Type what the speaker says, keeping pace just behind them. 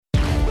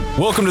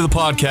Welcome to the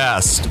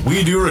podcast.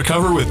 We Do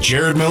Recover with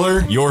Jared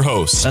Miller, your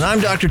host. And I'm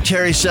Dr.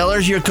 Terry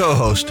Sellers, your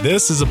co-host.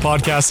 This is a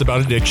podcast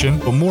about addiction,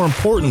 but more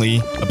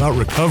importantly, about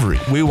recovery.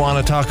 We want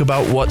to talk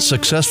about what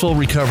successful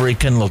recovery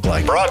can look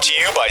like. Brought to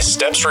you by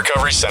Steps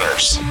Recovery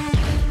Centers.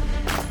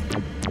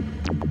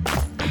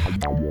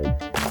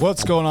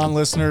 What's going on,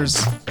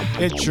 listeners?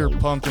 It's your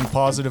pumped and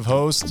positive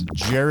host,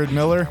 Jared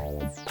Miller.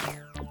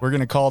 We're going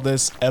to call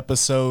this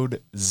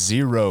episode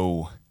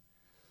 0.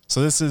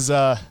 So this is,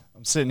 I'm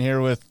sitting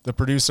here with the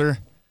producer,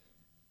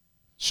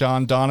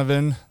 Sean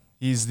Donovan.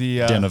 He's the...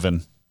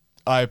 Donovan.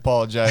 I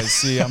apologize.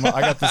 See, I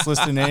got this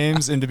list of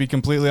names, and to be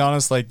completely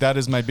honest, like that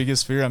is my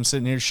biggest fear. I'm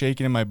sitting here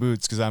shaking in my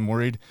boots because I'm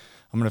worried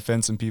I'm going to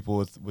offend some people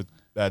with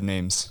bad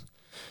names.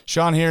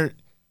 Sean here,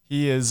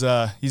 he's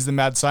the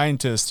mad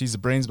scientist. He's the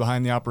brains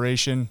behind the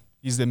operation.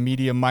 He's the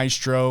media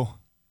maestro.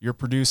 Your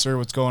producer.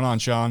 What's going on,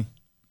 Sean?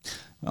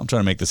 I'm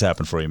trying to make this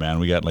happen for you, man.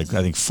 We got I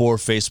think 4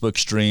 Facebook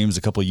streams,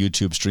 a couple of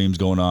YouTube streams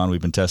going on.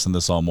 We've been testing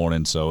this all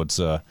morning, so it's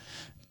trying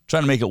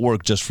to make it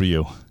work just for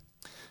you.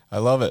 I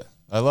love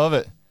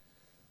it.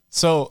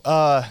 So,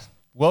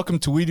 welcome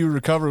to We Do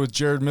Recover with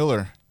Jared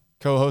Miller,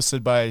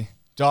 co-hosted by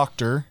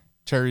Dr.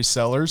 Terry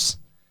Sellers.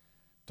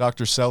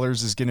 Dr.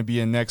 Sellers is going to be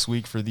in next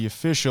week for the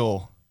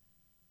official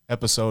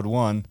episode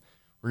 1.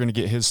 We're going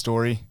to get his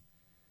story.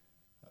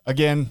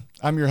 Again,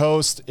 I'm your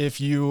host. If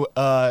you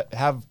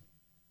have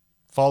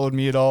followed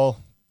me at all,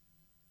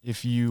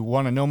 if you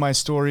want to know my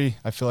story,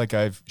 I feel like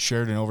I've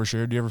shared and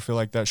overshared. Do you ever feel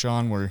like that,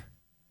 Sean?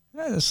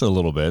 Just a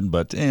little bit,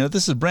 but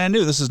this is brand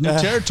new. This is new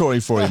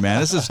territory for you, man.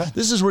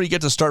 This is where you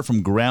get to start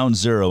from ground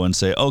zero and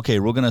say, okay,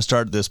 we're going to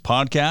start this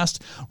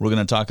podcast. We're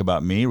going to talk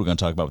about me. We're going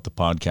to talk about what the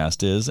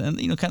podcast is, and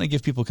kind of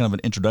give people kind of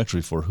an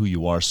introductory for who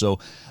you are. So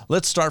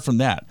let's start from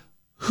that.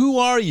 Who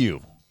are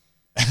you?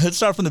 Let's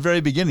start from the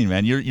very beginning,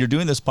 man. You're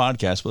doing this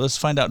podcast, but let's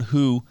find out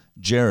who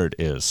Jared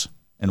is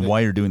and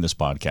why you're doing this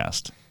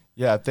podcast.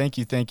 Yeah, thank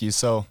you.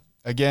 So,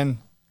 again,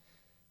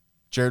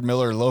 Jared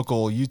Miller,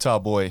 local Utah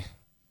boy,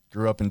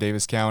 grew up in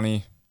Davis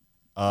County.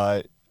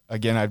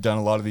 Again, I've done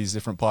a lot of these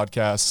different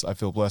podcasts. I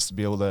feel blessed to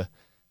be able to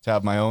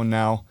have my own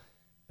now.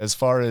 As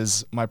far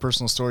as my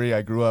personal story,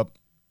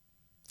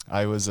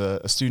 I was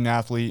a student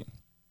athlete.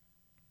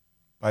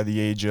 By the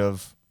age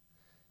of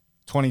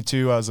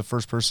 22, I was the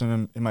first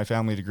person in my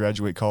family to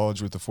graduate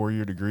college with a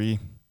 4-year degree.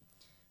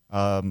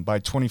 By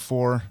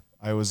 24,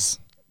 I was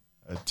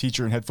a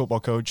teacher and head football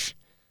coach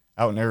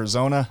out in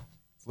Arizona.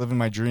 Living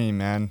my dream,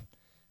 man.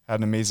 Had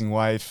an amazing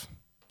wife,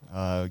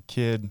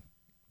 kid,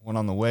 one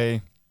on the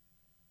way.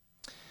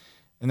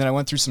 And then I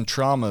went through some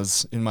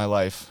traumas in my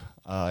life.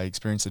 I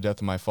experienced the death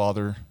of my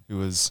father, who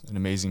was an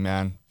amazing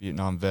man,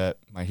 Vietnam vet,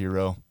 my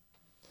hero.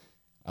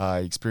 I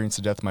experienced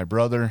the death of my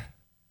brother.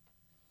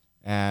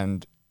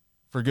 And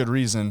for good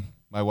reason,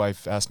 my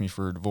wife asked me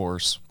for a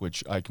divorce,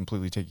 which I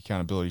completely take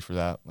accountability for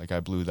that. Like I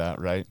blew that,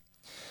 right?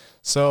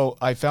 So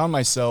I found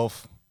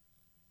myself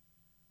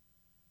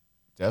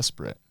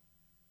desperate,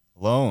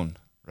 alone,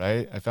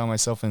 right? I found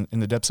myself in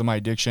the depths of my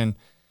addiction,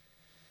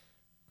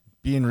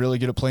 being really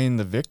good at playing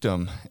the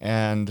victim.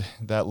 And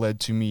that led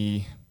to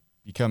me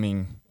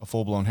becoming a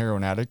full-blown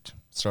heroin addict.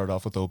 Started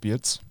off with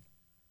opiates,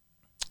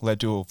 led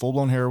to a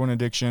full-blown heroin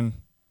addiction,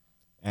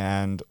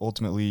 and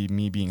ultimately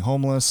me being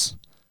homeless.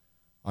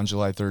 On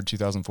July 3rd,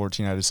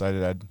 2014, I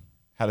decided I'd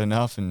had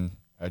enough and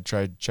I'd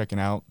tried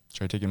checking out,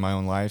 tried taking my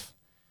own life.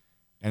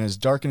 And as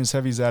dark and as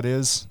heavy as that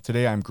is,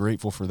 today I'm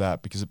grateful for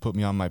that because it put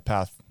me on my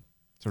path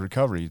to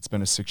recovery. It's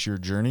been a 6-year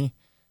journey.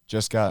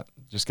 Just got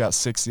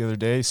 6 the other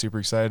day. Super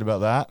excited about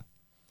that.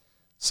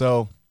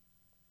 So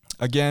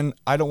again,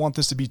 I don't want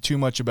this to be too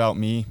much about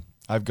me.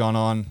 I've gone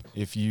on,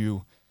 if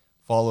you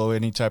follow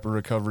any type of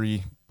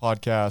recovery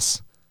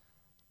podcasts,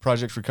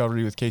 Project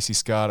Recovery with Casey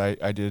Scott,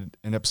 I did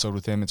an episode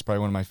with him. It's probably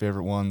one of my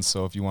favorite ones.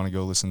 So if you want to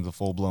go listen to the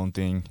full-blown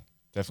thing,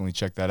 definitely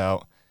check that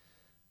out.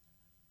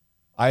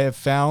 I have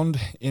found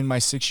in my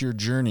 6-year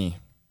journey,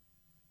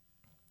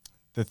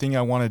 the thing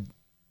I wanted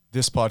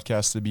this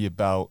podcast to be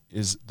about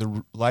is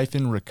the life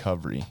in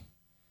recovery.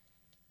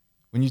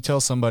 When you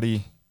tell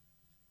somebody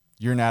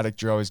you're an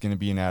addict, you're always going to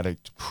be an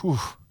addict, whew,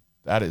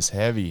 that is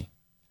heavy.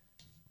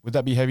 Would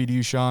that be heavy to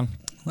you, Sean?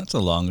 That's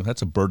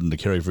a burden to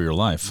carry for your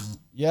life.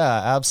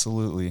 Yeah,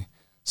 absolutely.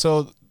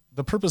 So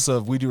the purpose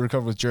of We Do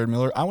Recover with Jared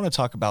Miller, I want to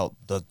talk about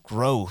the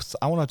growth.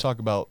 I want to talk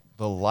about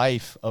the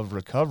life of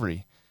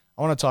recovery.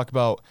 I want to talk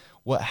about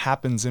what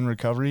happens in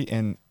recovery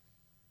and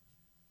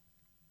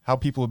how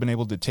people have been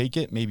able to take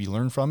it, maybe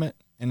learn from it,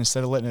 and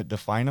instead of letting it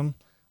define them,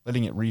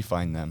 letting it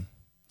refine them.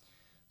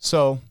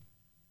 So,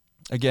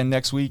 again,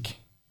 next week,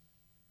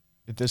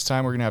 at this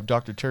time, we're going to have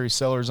Dr. Terry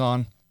Sellers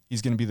on.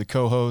 He's going to be the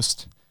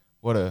co-host.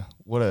 What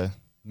a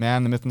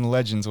man, the myth, and the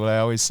legends, what I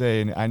always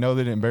say. And I know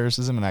that it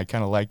embarrasses him, and I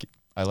kind of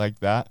like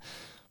that.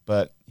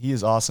 But he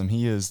is awesome.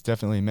 He is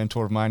definitely a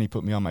mentor of mine. He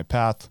put me on my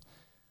path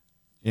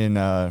in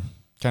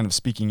kind of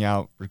speaking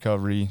out,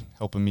 recovery,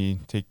 helping me,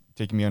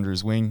 taking me under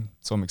his wing.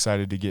 So I'm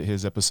excited to get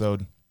his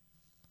episode.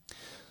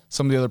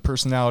 Some of the other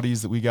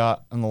personalities that we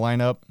got on the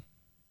lineup,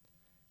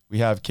 we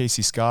have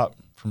Casey Scott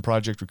from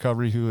Project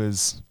Recovery, who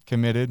is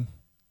committed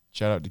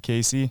Shout out to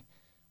Casey.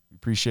 We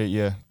appreciate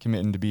you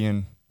committing to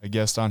being a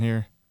guest on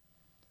here.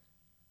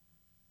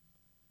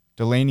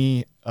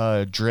 Delaney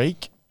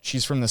Drake,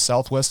 she's from the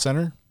Southwest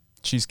Center.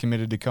 She's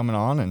committed to coming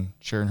on and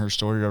sharing her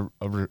story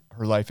of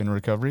her life in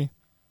recovery.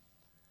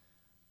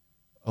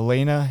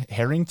 Elena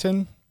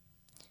Harrington.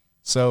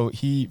 So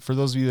for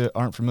those of you that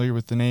aren't familiar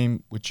with the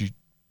name, which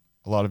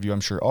a lot of you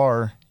I'm sure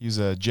are, he's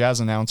a jazz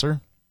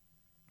announcer.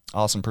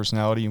 Awesome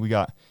personality. We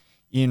got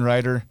Ian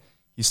Ryder.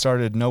 He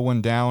started No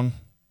One Down.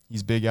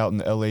 He's big out in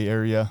the LA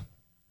area.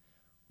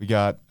 We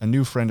got a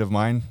new friend of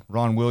mine,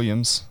 Ron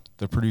Williams,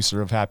 the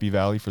producer of Happy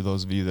Valley, for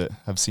those of you that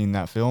have seen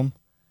that film.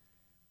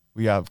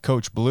 We have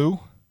Coach Blue.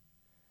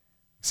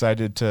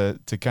 Excited to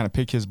kind of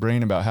pick his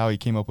brain about how he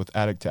came up with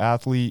Addict to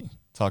Athlete,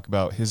 talk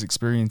about his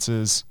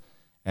experiences.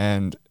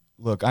 And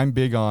look, I'm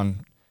big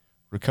on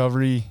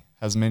recovery,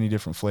 has many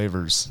different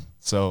flavors.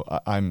 So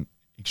I'm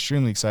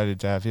extremely excited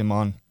to have him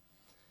on.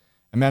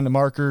 Amanda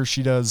Marker,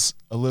 she does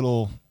a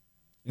little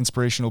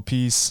inspirational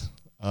piece,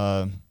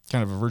 kind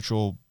of a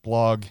virtual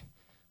blog,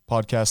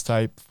 podcast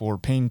type for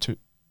Pain to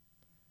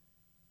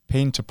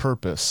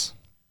Purpose.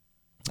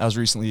 I was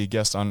recently a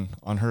guest on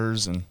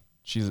hers, and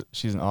she's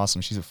an awesome.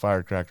 She's a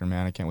firecracker,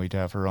 man. I can't wait to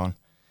have her on.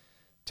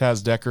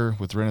 Taz Decker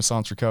with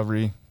Renaissance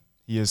Recovery.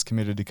 He is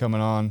committed to coming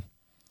on.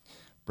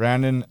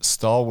 Brandon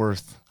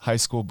Stallworth, high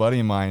school buddy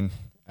of mine.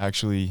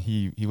 Actually,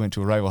 he went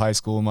to a rival high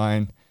school of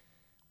mine.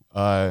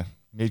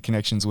 Made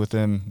connections with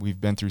him. We've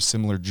been through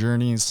similar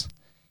journeys.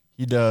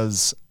 He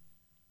does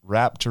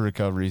rap to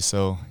recovery,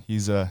 so he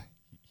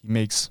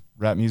makes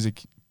rap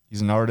music. He's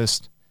an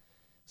artist,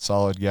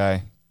 solid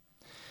guy.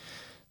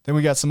 Then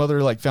we got some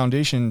other like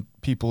foundation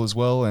people as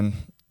well, and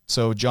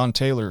so John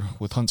Taylor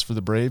with Hunts for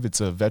the Brave.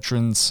 It's a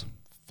veterans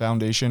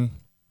foundation.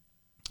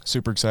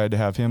 Super excited to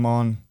have him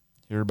on.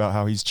 Hear about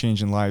how he's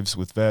changing lives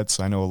with vets.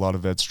 I know a lot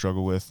of vets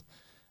struggle with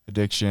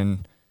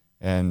addiction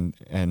and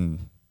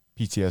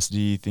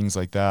PTSD, things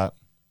like that,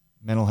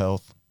 mental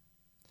health.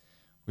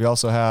 We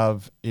also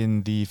have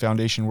in the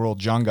foundation world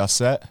John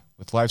Gossett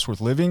with Life's Worth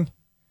Living.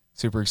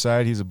 Super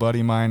excited. He's a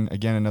buddy of mine.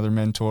 Again, another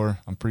mentor.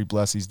 I'm pretty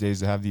blessed these days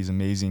to have these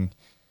amazing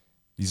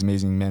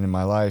men in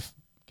my life.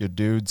 Good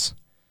dudes.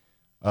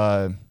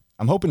 I'm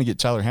hoping to get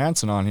Tyler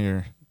Hansen on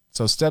here.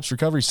 So Steps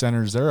Recovery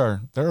Centers, they're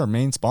our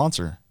main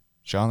sponsor.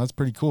 Sean, that's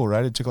pretty cool,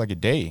 right? It took like a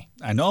day.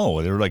 I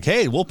know. They were like,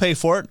 hey, we'll pay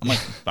for it. I'm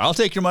like, I'll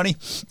take your money.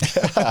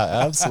 Yeah,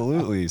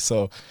 absolutely.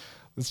 So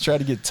let's try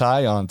to get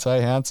Ty on.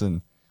 Ty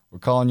Hansen, we're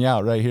calling you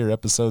out right here,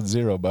 episode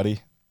 0, buddy.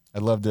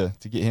 I'd love to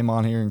get him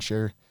on here and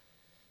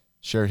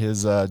share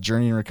his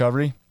journey in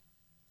recovery.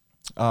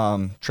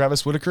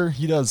 Travis Whitaker,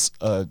 he does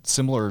a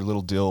similar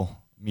little deal,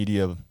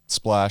 media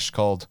splash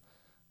called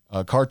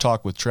Car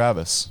Talk with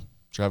Travis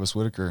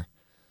Whitaker.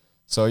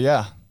 So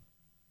yeah,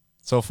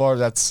 so far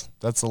that's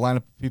the lineup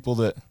of people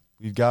that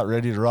we've got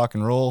ready to rock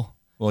and roll.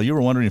 Well, you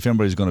were wondering if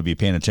anybody's going to be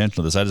paying attention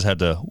to this. I just had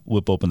to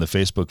whip open the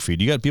Facebook feed.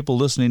 You got people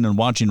listening and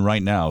watching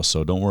right now,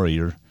 so don't worry.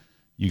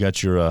 You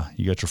got your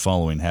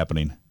following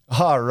happening.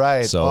 All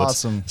right, so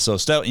awesome.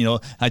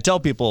 I tell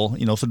people,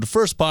 for the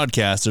first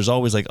podcast, there's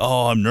always like,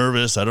 oh, I'm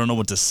nervous. I don't know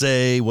what to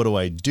say. What do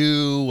I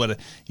do?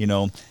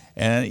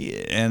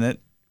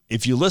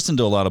 If you listen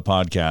to a lot of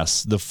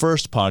podcasts, the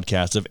first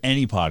podcast of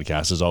any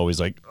podcast is always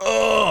like,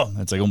 oh,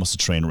 it's like almost a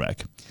train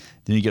wreck.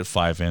 Then you get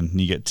 5 in,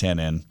 and you get 10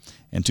 in,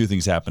 and 2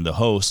 things happen. The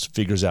host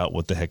figures out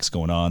what the heck's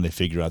going on. They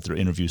figure out their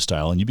interview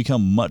style, and you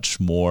become much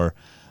more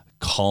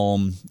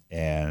calm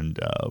and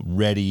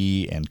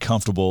ready and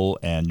comfortable,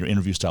 and your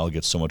interview style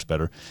gets so much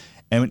better.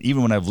 And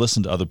even when I've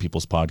listened to other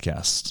people's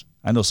podcasts,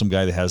 I know some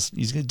guy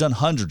he's done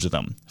hundreds of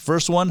them.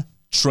 First one,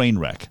 train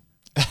wreck.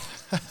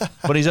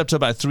 But he's up to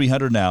about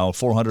 300 now,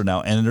 400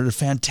 now, and they're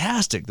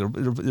fantastic. They're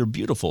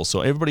beautiful. So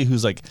everybody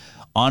who's like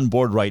on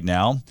board right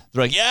now,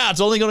 they're like, yeah,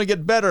 it's only going to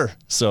get better.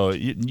 So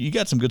you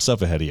got some good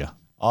stuff ahead of you.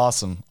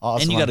 Awesome.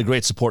 And you got a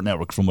great support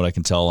network from what I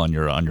can tell on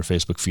your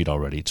Facebook feed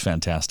already. It's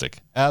fantastic.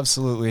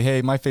 Absolutely.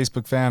 Hey, my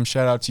Facebook fam,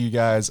 shout out to you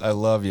guys. I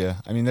love you.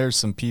 I mean, there's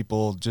some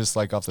people just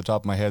like off the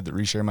top of my head that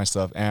reshare my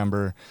stuff.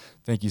 Amber,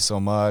 thank you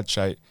so much.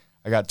 I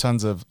got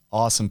tons of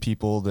awesome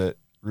people that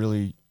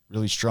really,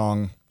 really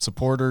strong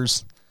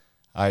supporters.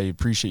 I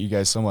appreciate you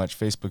guys so much.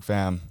 Facebook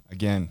fam,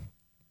 again,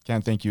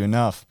 can't thank you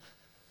enough.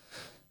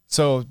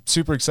 So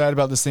super excited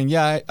about this thing.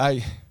 Yeah,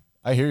 I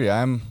hear you.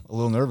 I'm a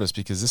little nervous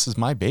because this is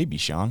my baby,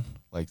 Sean.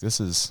 Like, this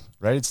is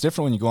right. It's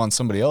different when you go on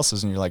somebody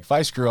else's and you're like, if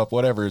I screw up,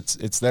 whatever,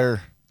 it's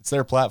their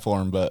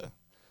platform. But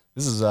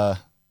this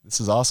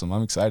is awesome.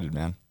 I'm excited,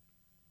 man.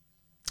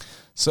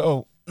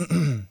 So,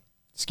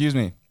 excuse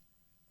me.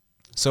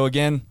 So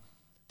again,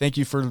 thank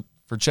you for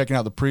checking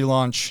out the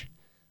pre-launch.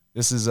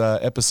 This is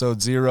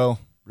episode 0.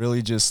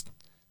 Really just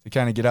to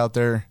kind of get out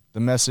there,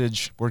 the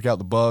message, work out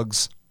the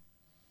bugs.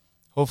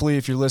 Hopefully,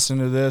 if you're listening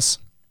to this,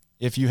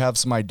 if you have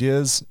some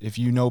ideas, if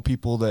you know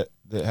people that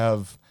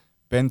have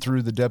been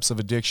through the depths of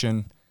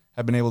addiction,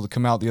 have been able to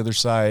come out the other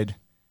side,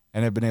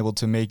 and have been able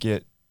to make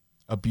it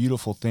a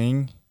beautiful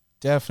thing,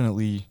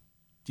 definitely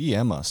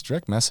DM us,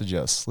 direct message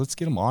us. Let's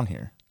get them on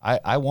here.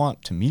 I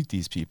want to meet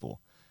these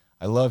people.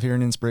 I love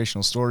hearing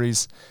inspirational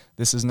stories.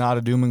 This is not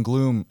a doom and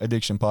gloom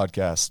addiction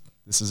podcast.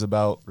 This is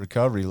about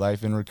recovery,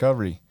 life in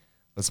recovery.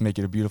 Let's make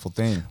it a beautiful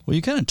thing. Well,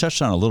 you kind of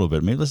touched on it a little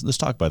bit. Maybe let's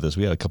talk about this.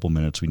 We had a couple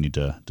minutes we need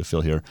to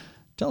fill here.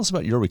 Tell us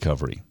about your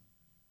recovery.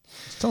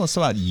 Tell us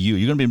about you.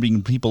 You're going to be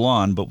bringing people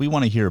on, but we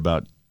want to hear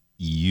about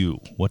you.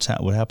 What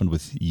happened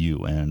with you,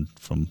 and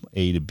from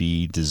A to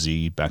B to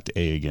Z back to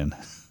A again?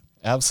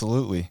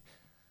 Absolutely.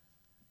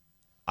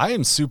 I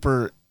am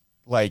super,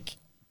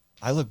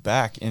 I look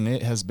back and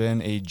it has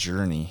been a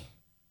journey.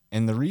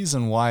 And the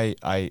reason why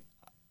I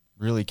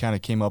really kind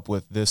of came up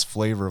with this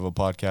flavor of a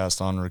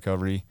podcast on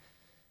recovery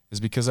is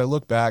because I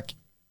look back,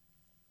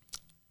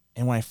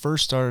 and when I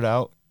first started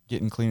out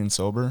getting clean and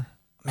sober,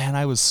 man,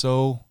 I was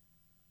so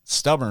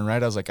stubborn,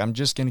 right? I was like, I'm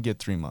just going to get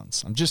 3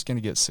 months. I'm just going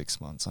to get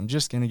 6 months. I'm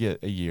just going to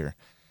get a year.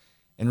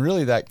 And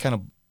really that kind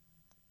of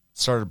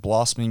started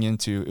blossoming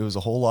into, it was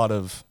a whole lot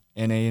of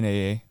NA and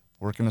AA,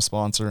 working a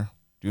sponsor,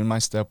 doing my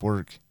step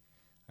work.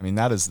 I mean,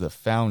 that is the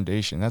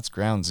foundation. That's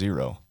ground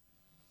zero.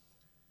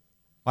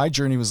 My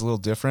journey was a little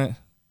different.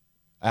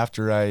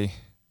 After I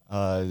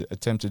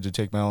attempted to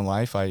take my own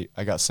life, I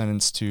got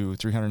sentenced to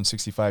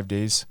 365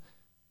 days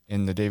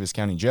in the Davis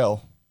County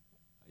Jail.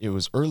 It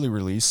was early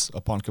release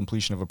upon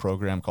completion of a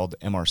program called the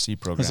MRC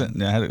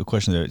program. I had a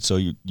question there. So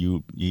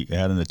you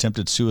had an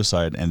attempted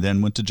suicide and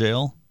then went to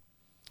jail?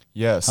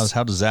 Yes.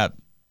 How does that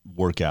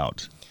work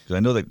out? Because I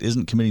know that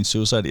isn't committing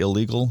suicide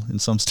illegal in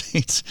some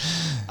states.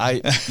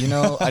 I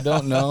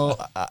don't know.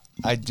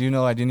 I do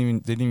know they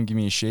didn't even give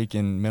me a shake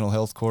in mental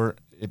health court.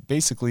 It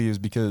basically is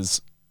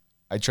because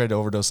I tried to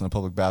overdose in a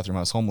public bathroom.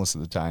 I was homeless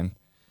at the time.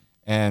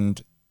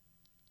 And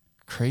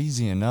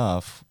crazy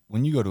enough,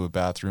 when you go to a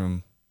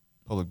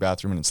public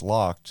bathroom and it's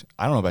locked,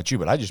 I don't know about you,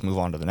 but I just move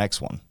on to the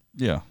next one.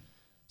 Yeah.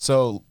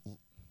 So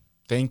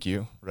thank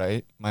you,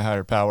 right? My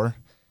higher power.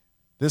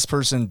 This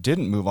person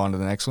didn't move on to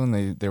the next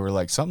one. They were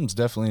like, something's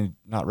definitely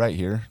not right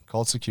here.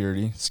 Called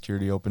security.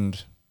 Security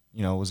opened,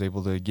 was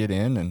able to get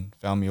in and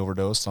found me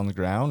overdosed on the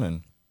ground.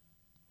 And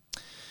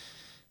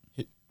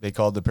they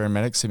called the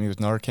paramedics, hit me with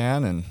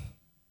Narcan, and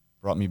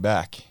brought me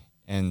back.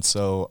 And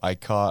so I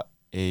caught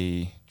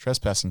a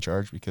trespassing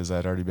charge because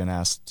I'd already been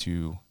asked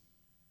to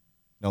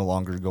no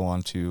longer go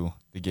on to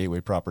the Gateway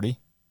property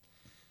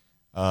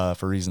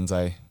for reasons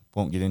I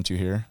won't get into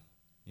here.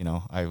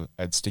 I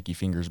had sticky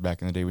fingers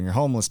back in the day. When you're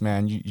homeless,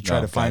 man, you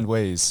try to find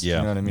ways. Yeah.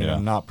 You know what I mean? Yeah.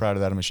 I'm not proud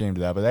of that. I'm ashamed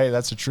of that. But hey,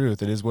 that's the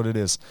truth. It is what it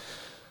is.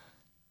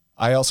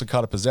 I also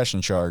caught a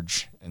possession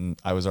charge, and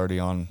I was already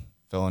on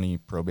felony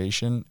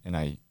probation. And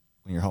when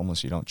you're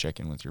homeless, you don't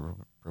check in with your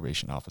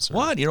probation officer.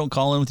 What? You don't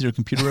call in with your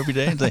computer every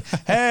day and say,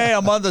 hey,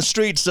 I'm on the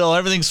street still.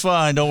 Everything's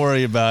fine. Don't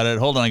worry about it.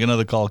 Hold on. I got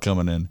another call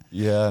coming in.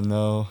 Yeah,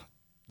 no.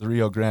 The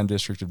Rio Grande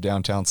district of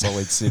downtown Salt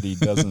Lake City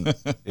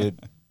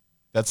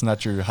that's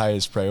not your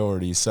highest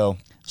priority. So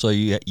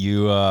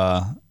you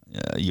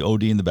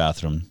OD in the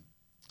bathroom.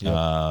 Yep.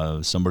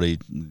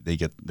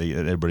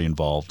 Everybody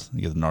involved.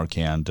 You get the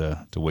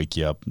Narcan to wake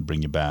you up and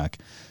bring you back.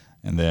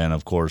 And then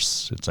of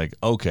course it's like,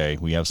 okay,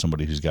 we have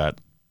somebody who's got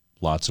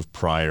lots of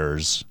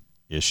priors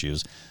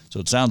issues. So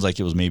it sounds like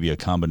it was maybe a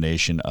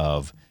combination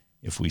of,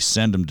 if we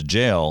send him to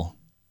jail,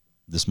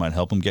 this might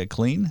help him get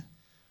clean.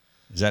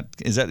 Is that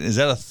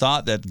a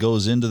thought that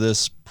goes into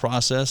this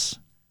process?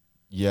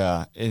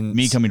 Yeah. And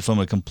me coming from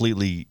a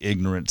completely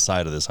ignorant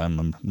side of this,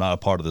 I'm not a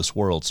part of this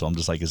world. So I'm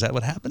just like, is that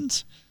what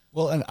happens?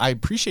 Well, and I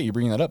appreciate you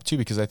bringing that up too,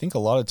 because I think a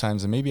lot of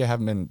times, and maybe I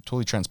haven't been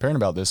totally transparent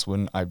about this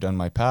when I've done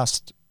my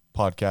past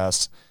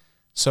podcasts.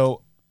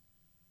 So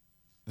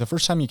the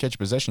first time you catch a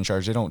possession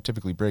charge, they don't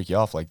typically break you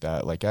off like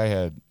that. Like I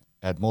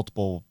had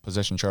multiple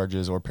possession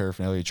charges or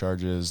paraphernalia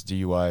charges,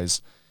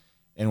 DUIs.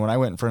 And when I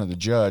went in front of the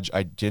judge,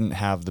 I didn't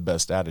have the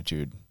best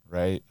attitude,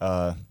 right?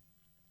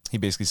 He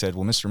basically said,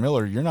 well, Mr.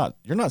 Miller, you're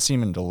not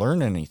seeming to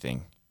learn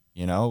anything.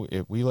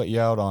 If we let you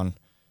out on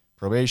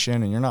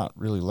probation and you're not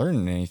really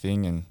learning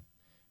anything, and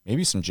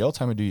maybe some jail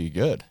time would do you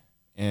good.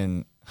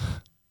 And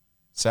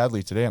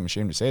sadly today, I'm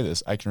ashamed to say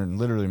this, I can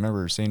literally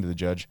remember saying to the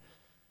judge,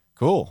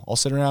 cool, I'll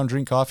sit around,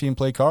 drink coffee, and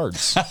play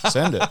cards.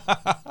 Send it.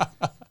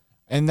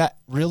 And that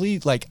really,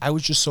 I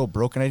was just so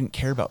broken. I didn't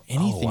care about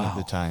anything at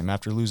the time.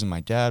 After losing my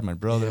dad, my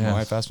brother, my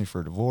wife asked me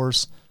for a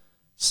divorce.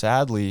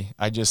 Sadly,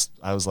 I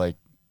was like,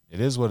 it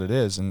is what it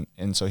is.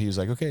 And so he was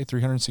like, okay,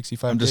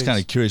 365 I'm just days. kind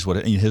of curious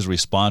what his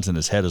response in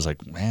his head is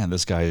like, man,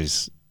 this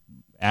guy's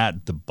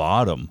at the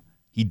bottom.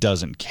 He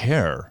doesn't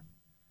care.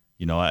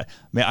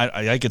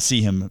 I could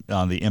see him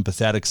on the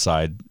empathetic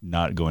side,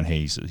 not going,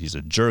 hey, he's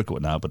a jerk or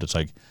whatnot, but it's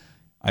like,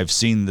 I've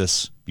seen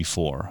this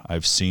before.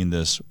 I've seen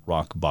this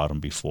rock bottom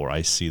before.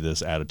 I see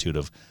this attitude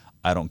of,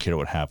 I don't care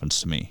what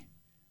happens to me.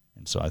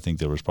 And so I think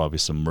there was probably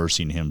some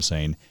mercy in him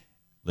saying,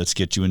 let's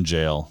get you in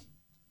jail.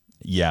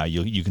 Yeah,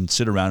 you can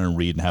sit around and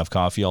read and have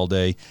coffee all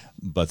day,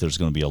 but there's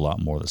going to be a lot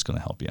more that's going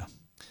to help you.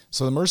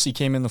 So the mercy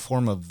came in the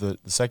form of the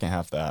second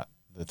half of that,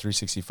 the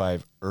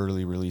 365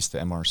 early release to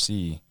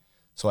MRC.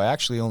 So I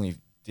actually only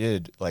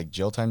did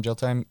jail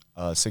time,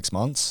 6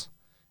 months.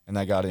 And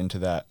I got into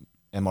that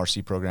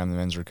MRC program, the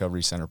Men's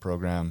Recovery Center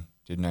program,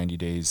 did 90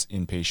 days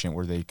inpatient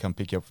where they come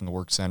pick you up from the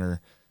work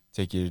center,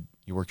 take you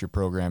you work your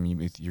program, you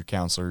meet your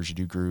counselors, you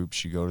do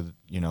groups, you go to,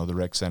 the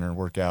rec center and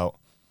work out.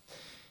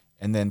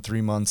 And then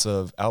 3 months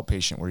of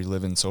outpatient where you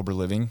live in sober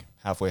living,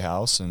 halfway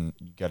house, and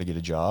you got to get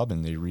a job,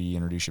 and they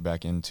reintroduce you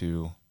back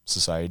into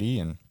society.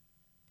 And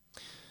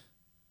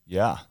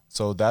yeah,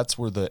 so that's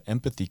where the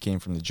empathy came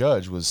from the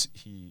judge, was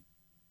he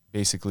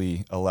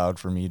basically allowed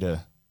for me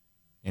to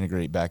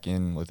integrate back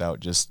in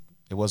without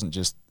it wasn't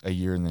just a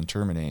year and then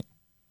terminate.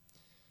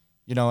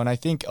 And I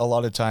think a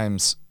lot of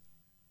times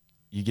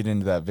you get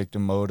into that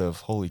victim mode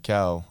of, holy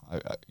cow,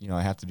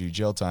 I have to do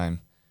jail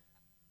time.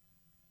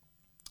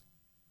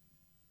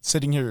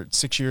 Sitting here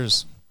 6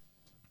 years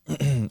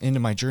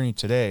into my journey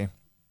today,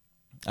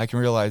 I can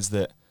realize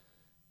that,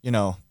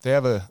 they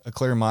have a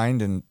clear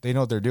mind and they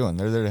know what they're doing.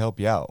 They're there to help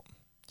you out.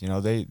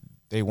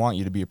 They want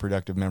you to be a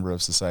productive member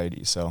of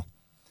society. So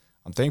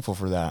I'm thankful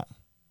for that.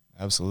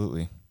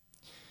 Absolutely.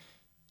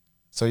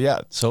 So, yeah.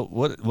 So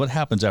what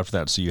happens after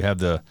that? So you have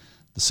the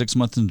 6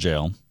 months in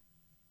jail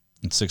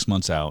and 6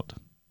 months out.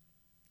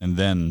 And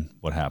then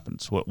what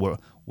happens? Where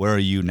are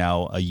you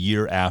now a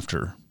year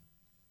after?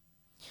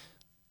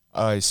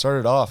 I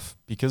started off,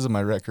 because of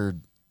my record,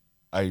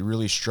 I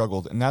really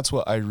struggled. And that's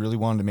what I really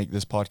wanted to make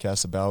this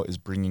podcast about, is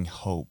bringing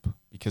hope.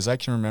 Because I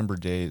can remember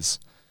days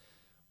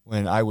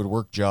when I would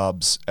work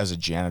jobs as a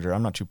janitor.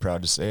 I'm not too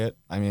proud to say it.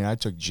 I mean, I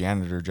took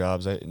janitor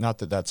jobs. Not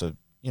that that's a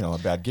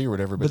bad gig or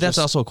whatever. But that's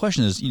also a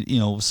question is,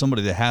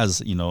 somebody that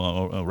has,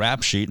 a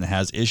rap sheet and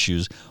has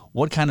issues,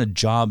 what kind of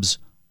jobs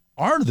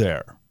are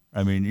there?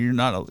 I mean, you're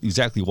not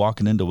exactly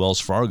walking into Wells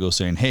Fargo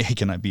saying, hey,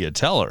 can I be a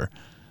teller?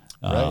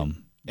 Right.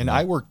 And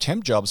I worked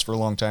temp jobs for a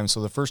long time. So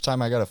the first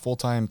time I got a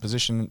full-time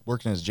position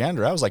working as a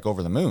janitor, I was like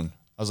over the moon.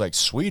 I was like,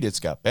 sweet,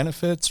 it's got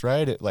benefits,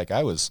 right?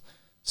 I was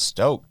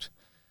stoked.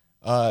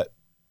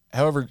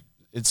 However,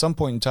 at some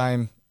point in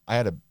time, I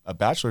had a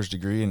bachelor's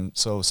degree. And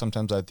so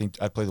sometimes I'd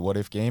play the what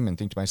if game and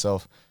think to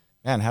myself,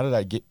 man, how did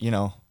I get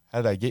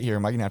here?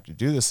 Am I going to have to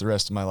do this the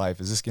rest of my life?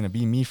 Is this going to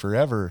be me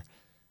forever?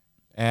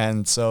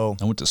 And so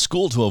I went to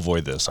school to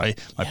avoid this. My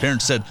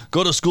parents said,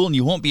 go to school and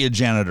you won't be a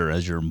janitor,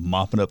 as you're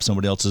mopping up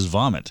somebody else's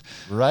vomit.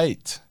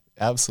 Right.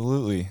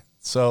 Absolutely.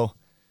 So,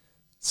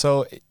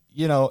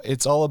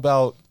 it's all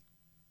about,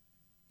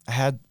 I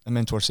had a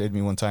mentor say to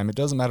me one time, it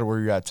doesn't matter where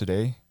you're at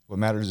today. What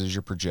matters is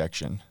your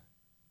projection.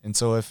 And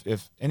so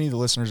if any of the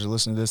listeners are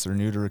listening to this, they're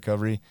new to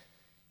recovery,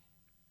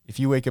 if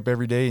you wake up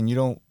every day and you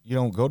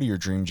don't go to your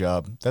dream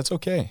job, that's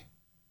okay.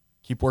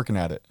 Keep working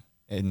at it.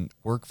 And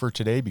work for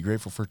today, be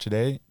grateful for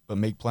today, but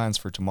make plans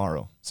for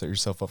tomorrow. Set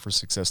yourself up for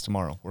success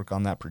tomorrow. Work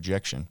on that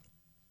projection.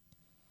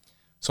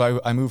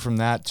 So I moved from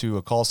that to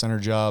a call center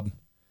job.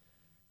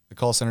 The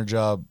call center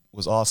job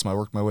was awesome. I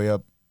worked my way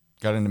up,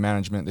 got into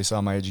management. They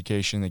saw my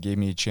education. They gave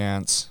me a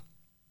chance.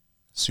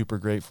 Super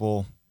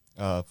grateful.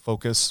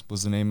 Focus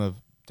was the name of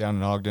down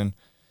in Ogden.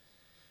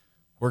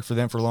 Worked for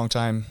them for a long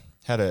time.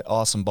 Had an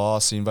awesome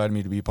boss. He invited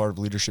me to be a part of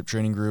a leadership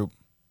training group.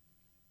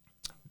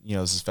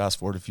 This is fast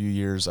forward a few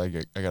years. I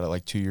got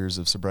like 2 years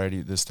of sobriety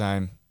at this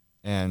time.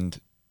 And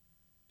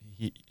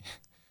they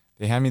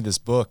handed me this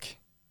book,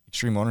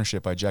 Extreme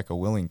Ownership by Jocko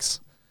Willink.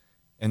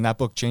 And that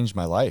book changed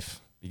my life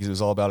because it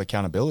was all about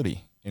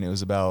accountability. And it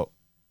was about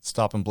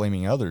stopping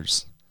blaming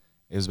others.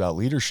 It was about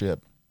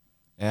leadership.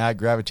 And I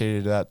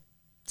gravitated to that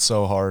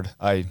so hard.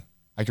 I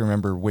can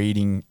remember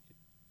waiting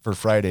for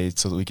Friday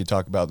so that we could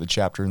talk about the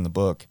chapter in the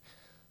book.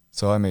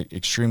 So I'm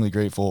extremely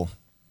grateful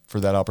for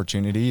that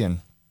opportunity. And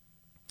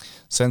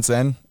since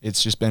then,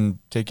 it's just been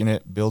taking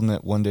it, building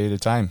it one day at a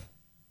time.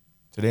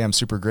 Today, I'm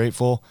super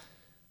grateful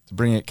to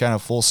bring it kind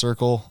of full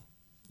circle.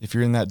 If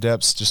you're in that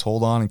depths, just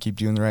hold on and keep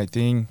doing the right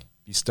thing.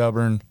 Be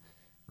stubborn,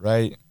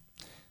 right?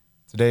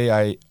 Today,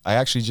 I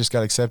actually just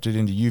got accepted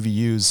into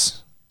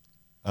UVU's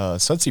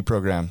SUDSI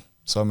program.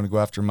 So I'm going to go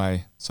after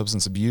my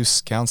substance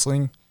abuse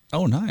counseling.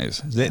 Oh, nice.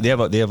 They have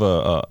was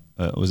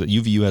it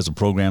UVU has a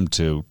program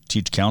to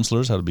teach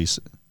counselors how to be.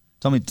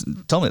 Tell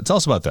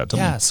us about that.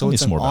 Tell me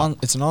some more about it.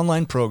 It's an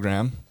online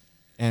program,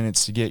 and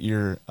it's to get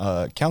your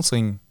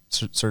counseling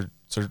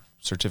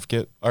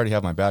certificate. I already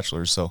have my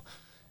bachelor's, so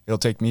it'll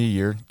take me a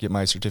year to get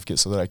my certificate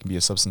so that I can be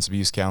a substance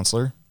abuse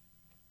counselor.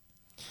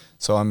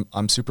 So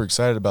I'm super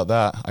excited about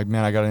that. I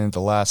got it in at the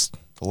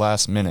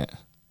last minute.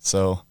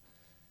 So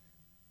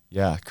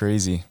yeah,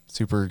 crazy.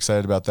 Super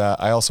excited about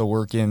that. I also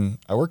work in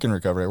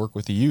recovery. I work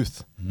with the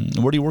youth.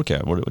 Mm-hmm. Where do you work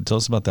at? Tell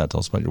us about that. Tell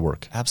us about your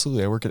work.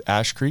 Absolutely. I work at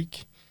Ash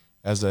Creek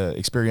as an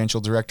experiential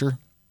director,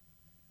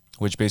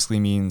 which basically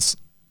means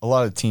a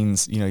lot of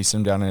teens, you sit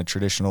them down in a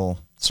traditional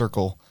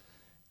circle.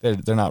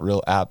 They're not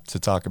real apt to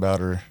talk about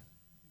or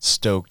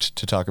stoked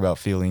to talk about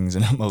feelings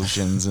and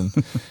emotions.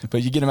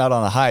 But you get them out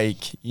on a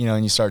hike,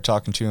 and you start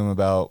talking to them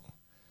about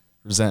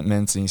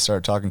resentments, and you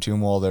start talking to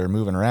them while they're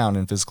moving around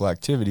in physical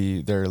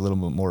activity. They're a little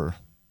bit more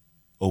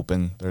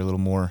open. They're a little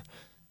more,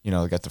 they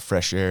got the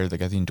fresh air. They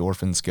got the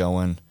endorphins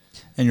going.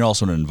 And you're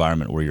also in an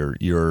environment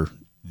where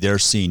they're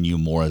seeing you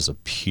more as a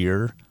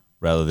peer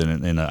rather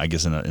than in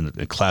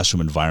a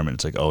classroom environment.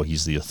 It's like, oh,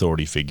 he's the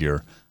authority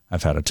figure.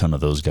 I've had a ton of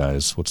those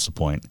guys. What's the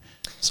point?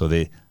 So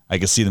I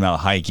can see them out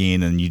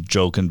hiking and you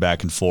joking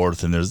back and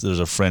forth, and there's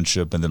a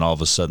friendship, and then all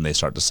of a sudden they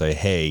start to say,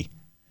 hey,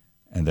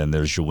 and then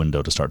there's your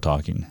window to start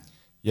talking.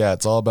 Yeah,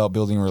 it's all about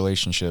building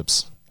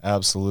relationships.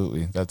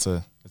 Absolutely. That's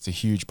a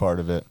huge part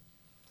of it.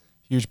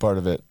 Huge part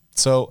of it.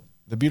 So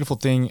the beautiful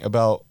thing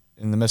about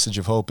in the message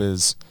of hope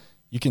is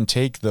you can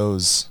take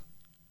those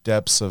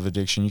depths of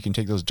addiction, you can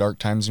take those dark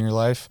times in your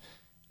life,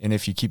 and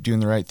if you keep doing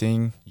the right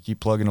thing, you keep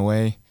plugging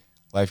away,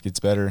 life gets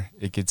better,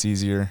 it gets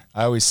easier.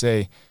 I always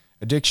say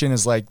addiction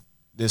is like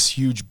this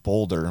huge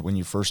boulder when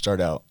you first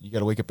start out. You got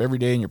to wake up every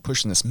day and you're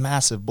pushing this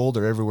massive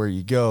boulder everywhere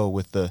you go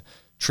with the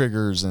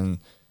triggers and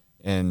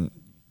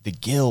the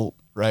guilt,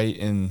 right?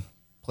 And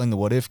playing the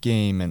what if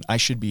game and I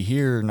should be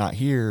here, not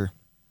here,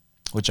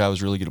 which I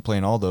was really good at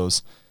playing all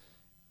those.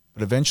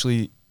 But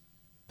eventually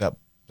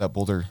that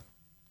boulder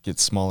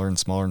gets smaller and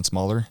smaller and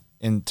smaller.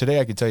 And today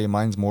I could tell you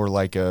mine's more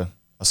like a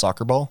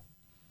soccer ball.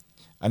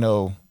 I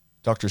know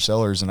Dr.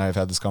 Sellers and I have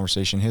had this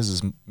conversation. His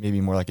is maybe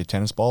more like a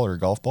tennis ball or a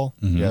golf ball.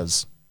 Mm-hmm. He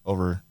has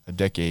over a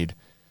decade.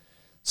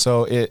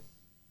 So it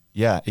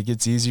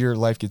gets easier.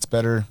 Life gets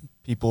better.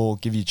 People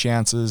give you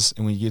chances.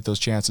 And when you get those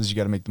chances, you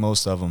got to make the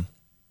most of them.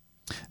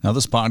 Now,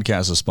 this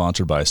podcast is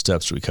sponsored by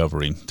Steps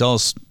Recovery. Tell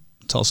us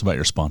about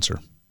your sponsor.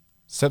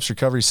 Steps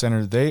Recovery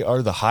Center, they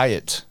are the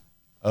Hyatt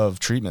of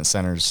treatment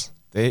centers.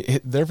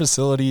 Their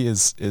facility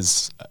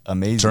is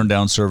amazing. Turn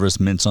down service,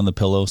 mints on the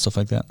pillow, stuff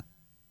like that.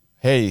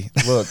 Hey,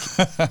 look,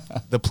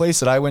 the place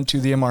that I went to,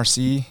 the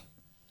MRC,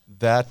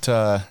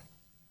 that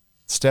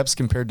Steps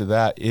compared to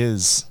that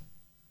is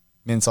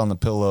mints on the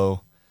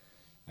pillow.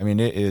 I mean,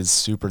 it is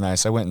super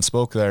nice. I went and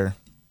spoke there,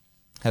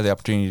 had the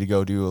opportunity to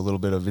go do a little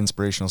bit of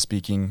inspirational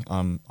speaking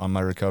on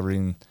my recovery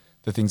and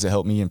the things that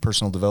helped me in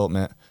personal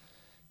development.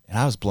 And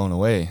I was blown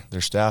away.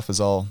 Their staff is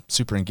all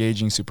super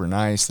engaging, super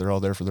nice. They're all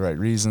there for the right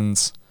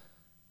reasons.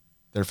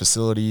 Their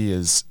facility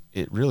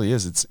it really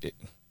is. It's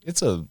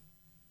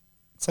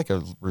like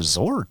a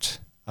resort.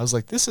 I was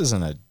like, this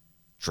isn't a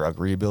drug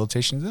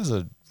rehabilitation. This is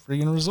a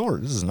freaking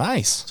resort. This is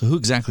nice. So who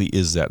exactly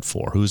is that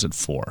for? Who's it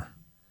for?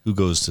 Who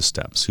goes to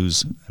Steps?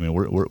 Who's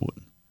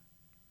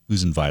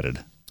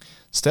invited?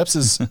 Steps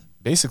is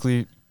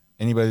basically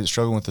anybody that's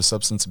struggling with a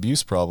substance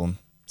abuse problem.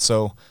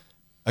 So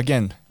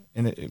again,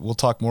 and we'll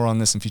talk more on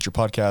this in future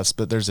podcasts,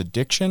 but there's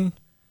addiction,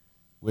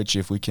 which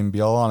if we can be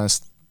all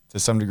honest, to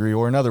some degree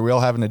or another, we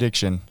all have an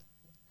addiction.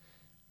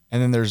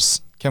 And then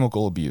there's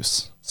chemical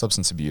abuse,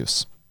 substance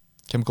abuse,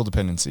 chemical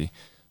dependency.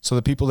 So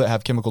the people that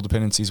have chemical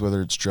dependencies,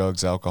 whether it's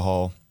drugs,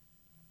 alcohol,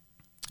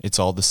 it's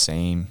all the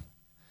same.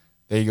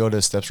 They go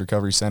to Steps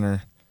Recovery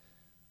Center.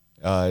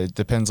 It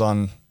depends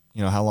on,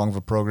 how long of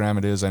a program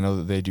it is. I know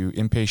that they do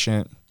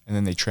inpatient and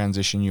then they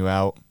transition you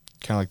out,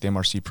 kind of like the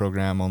MRC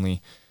program,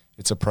 only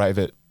it's a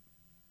private.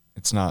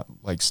 It's not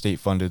like state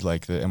funded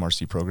like the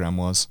MRC program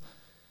was.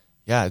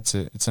 Yeah, it's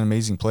an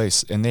amazing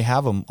place. And they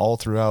have them all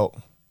throughout.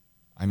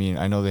 I mean,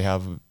 I know they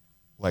have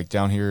like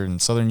down here in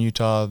southern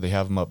Utah, they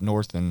have them up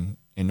north and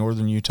in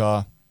northern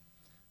Utah.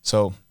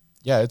 So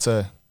yeah,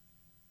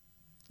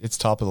 it's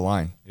top of the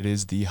line. It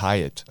is the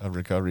Hyatt of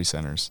recovery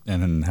centers.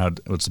 And then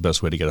what's the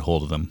best way to get a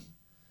hold of them?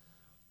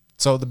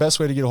 So the best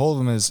way to get a hold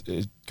of them is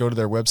go to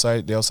their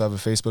website. They also have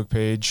a Facebook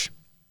page.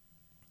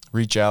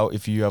 Reach out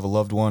if you have a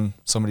loved one,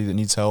 somebody that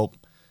needs help.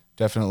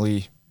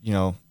 Definitely,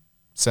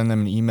 send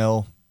them an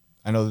email.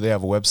 I know that they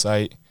have a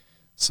website.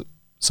 So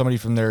somebody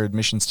from their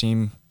admissions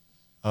team,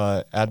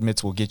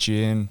 admits will get you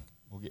in,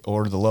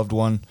 or the loved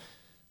one,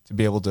 to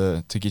be able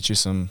to get you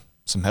some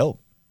help,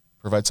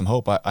 provide some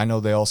hope. I know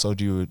they also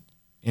do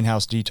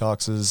in-house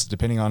detoxes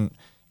depending on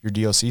your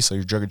DOC, so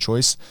your drug of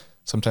choice.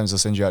 Sometimes they'll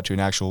send you out to an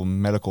actual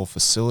medical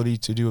facility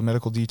to do a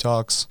medical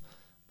detox.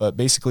 But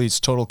basically it's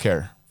total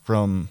care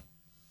from,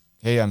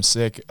 hey, I'm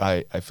sick,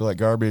 I feel like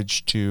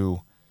garbage,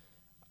 to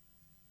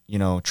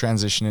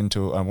transition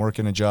into I'm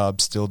working a job,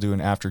 still doing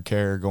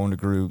aftercare, going to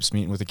groups,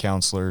 meeting with a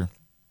counselor,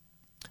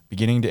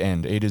 beginning to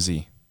end, A to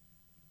Z.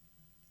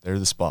 They're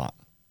the spot.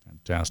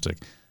 Fantastic.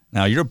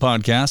 Now, your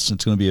podcast,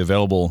 it's going to be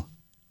available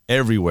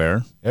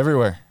everywhere.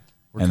 Everywhere.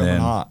 We're coming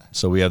hot.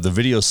 So we have the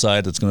video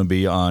side that's going to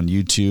be on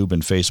YouTube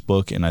and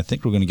Facebook, and I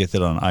think we're going to get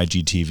that on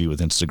IGTV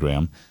with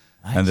Instagram.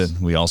 Nice. And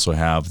then we also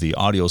have the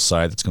audio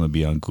side that's going to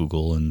be on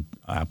Google and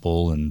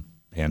Apple and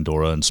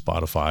Pandora and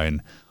Spotify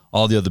and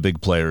all the other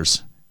big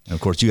players. And of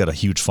course, you got a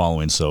huge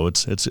following, so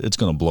it's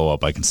going to blow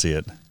up. I can see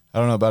it. I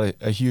don't know about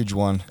a huge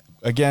one.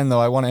 Again, though,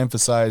 I want to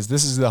emphasize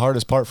this is the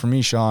hardest part for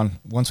me, Sean.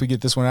 Once we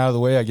get this one out of the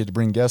way, I get to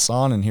bring guests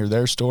on and hear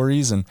their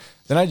stories, and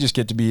then I just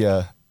get to be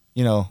a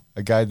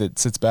guy that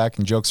sits back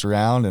and jokes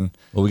around. And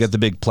well, we got the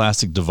big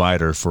plastic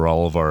divider for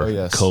all of our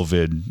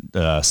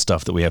COVID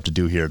stuff that we have to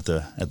do here at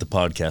the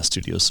podcast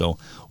studio. So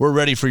we're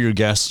ready for your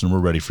guests, and we're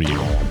ready for you.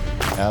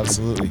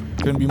 Absolutely.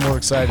 Couldn't be more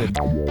excited.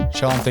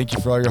 Sean, thank you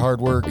for all your hard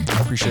work.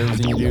 I appreciate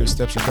everything you do.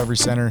 Steps Recovery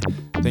Center,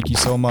 thank you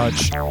so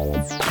much.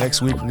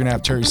 Next week, we're going to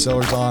have Terry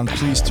Sellers on.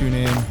 Please tune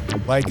in.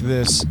 Like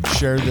this.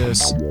 Share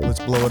this. Let's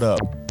blow it up.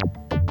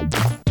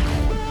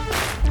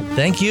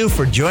 Thank you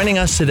for joining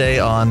us today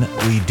on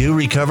We Do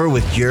Recover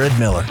with Jared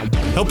Miller.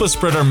 Help us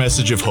spread our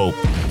message of hope.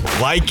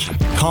 Like,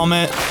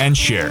 comment, and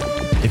share.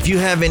 If you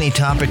have any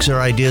topics or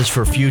ideas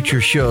for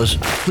future shows,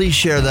 please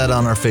share that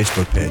on our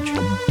Facebook page.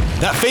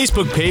 That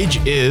Facebook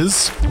page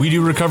is We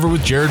Do Recover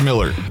with Jared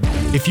Miller.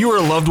 If you or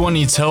a loved one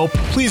needs help,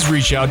 please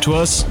reach out to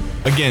us.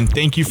 Again,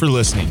 thank you for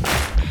listening.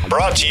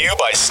 Brought to you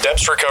by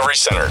Steps Recovery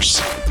Centers.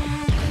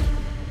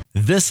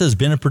 This has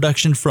been a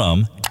production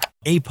from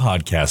A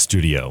Podcast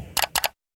Studio.